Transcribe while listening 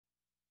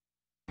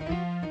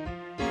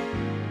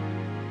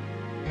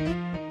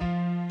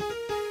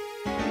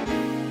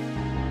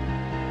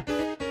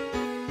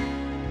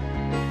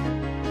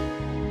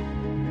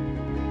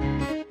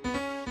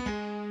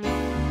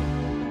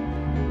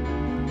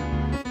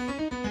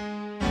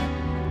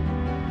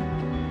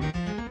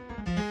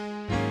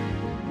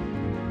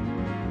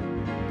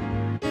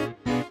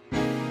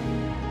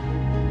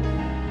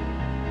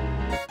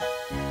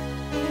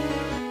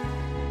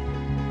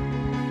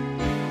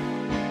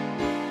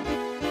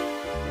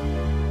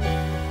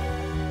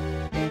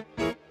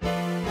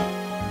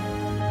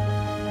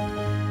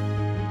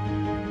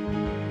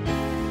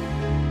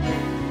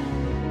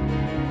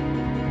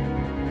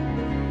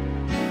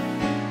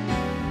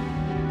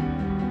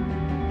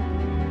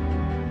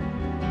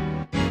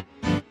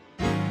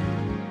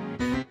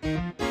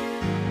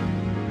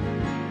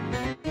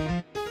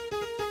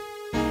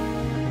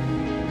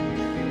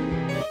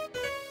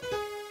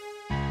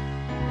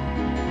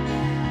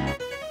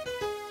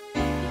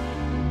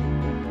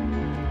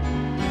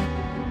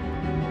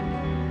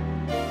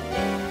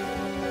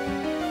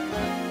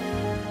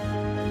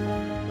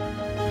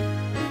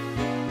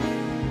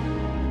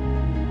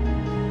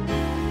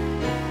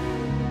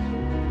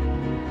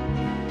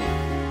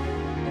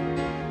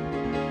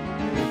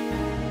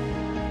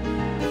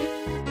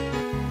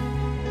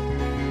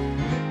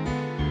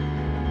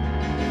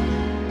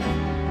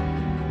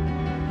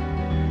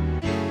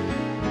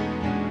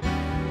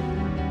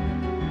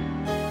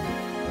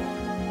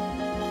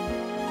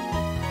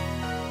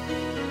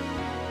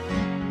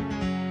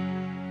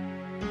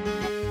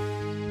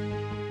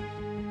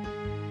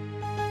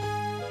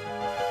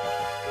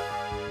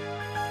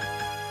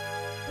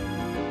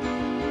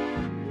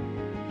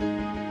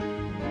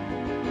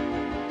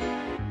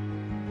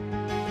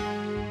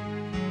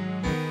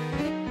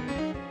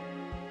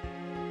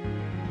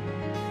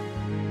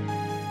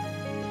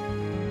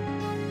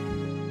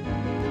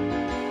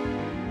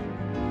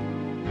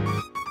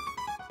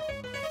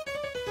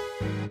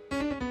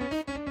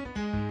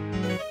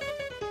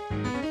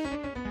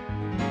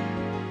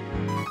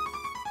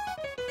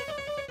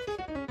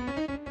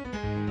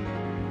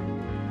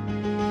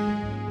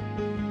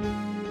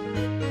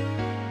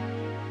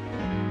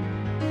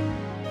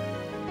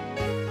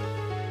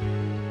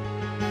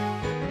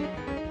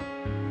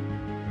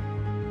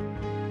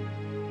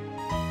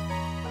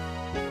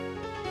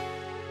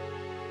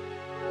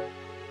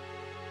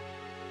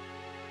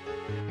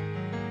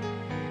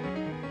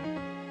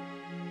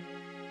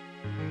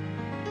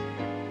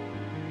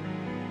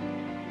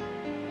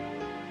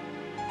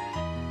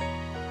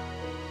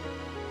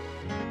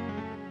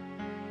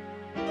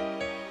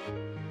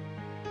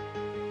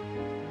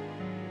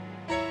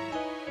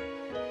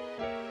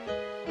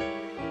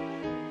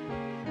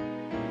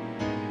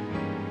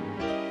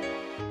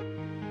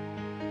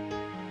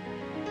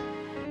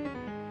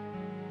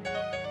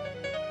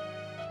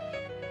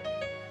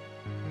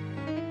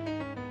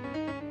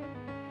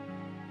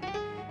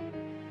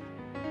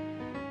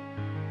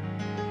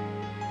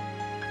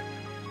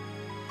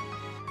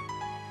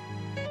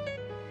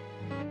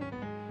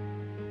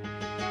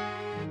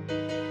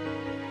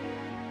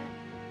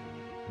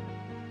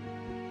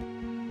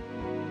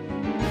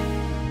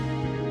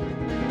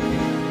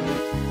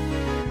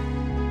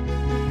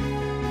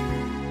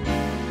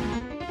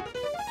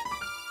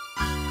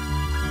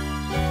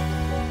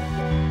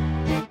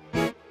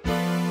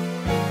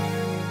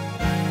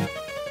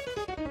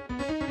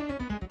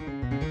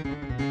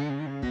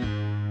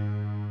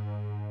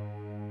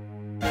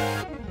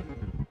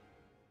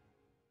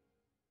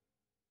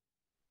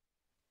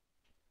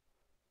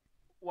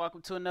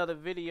Welcome to another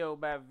video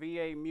by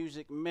VA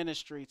Music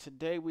Ministry.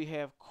 Today we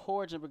have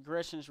chords and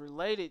progressions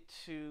related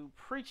to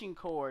preaching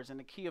chords in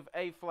the key of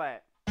A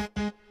flat.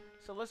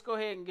 So let's go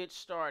ahead and get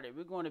started.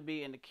 We're going to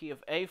be in the key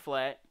of A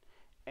flat,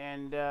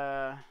 and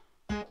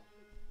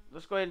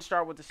let's go ahead and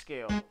start with the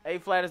scale. A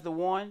flat is the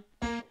 1,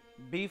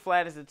 B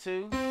flat is the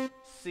 2,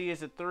 C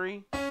is the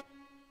 3,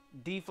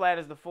 D flat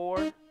is the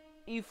 4,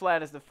 E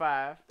flat is the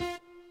 5,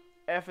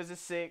 F is the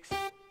 6,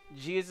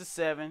 G is the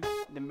 7,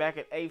 then back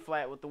at A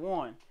flat with the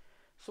 1.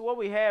 So what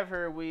we have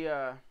here,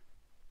 we're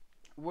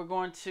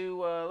going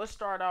to let's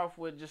start off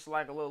with just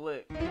like a little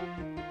lick.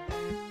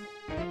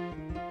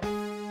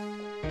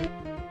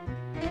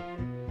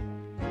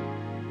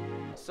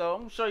 So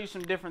I'm gonna show you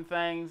some different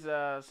things,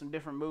 some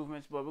different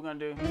movements, but we're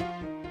gonna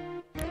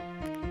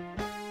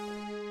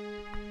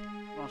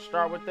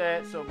start with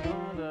that. So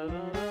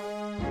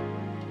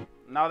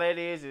and all that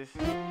is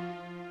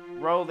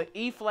roll the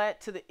E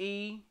flat to the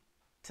E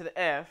to the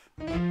F,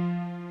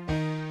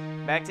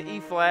 back to E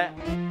flat,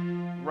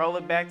 roll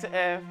it back to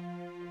F,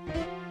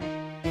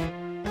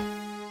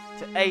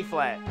 to A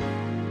flat.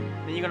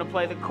 Then you're going to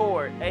play the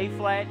chord A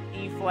flat,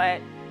 E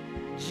flat,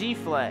 G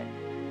flat.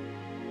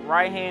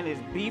 Right hand is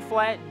B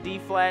flat, D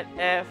flat,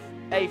 F,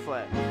 A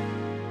flat.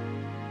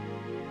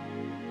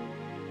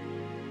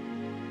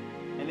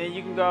 And then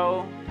you can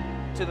go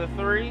to the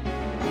 3.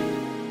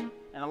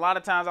 And a lot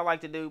of times I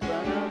like to do,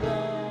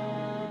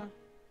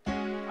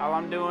 all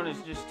I'm doing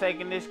is just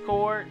taking this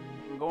chord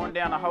and going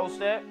down the whole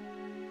step.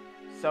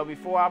 So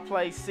before I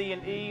play C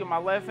and E on my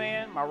left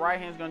hand, my right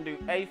hand is going to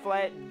do A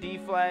flat, D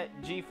flat,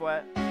 G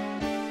flat.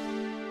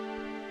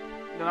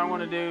 Then I'm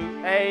going to do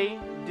A,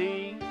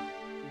 D,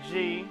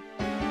 G.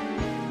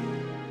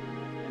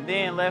 And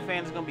then left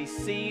hand is going to be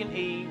C and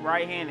E.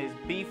 Right hand is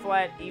B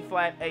flat, E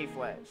flat, A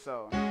flat.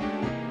 So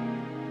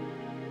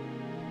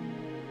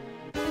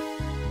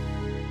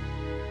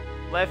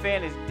left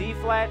hand is D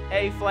flat,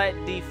 A flat,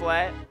 D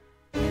flat.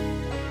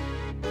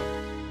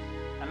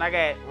 And I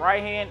got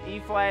right hand, E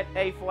flat,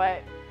 A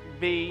flat,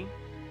 B,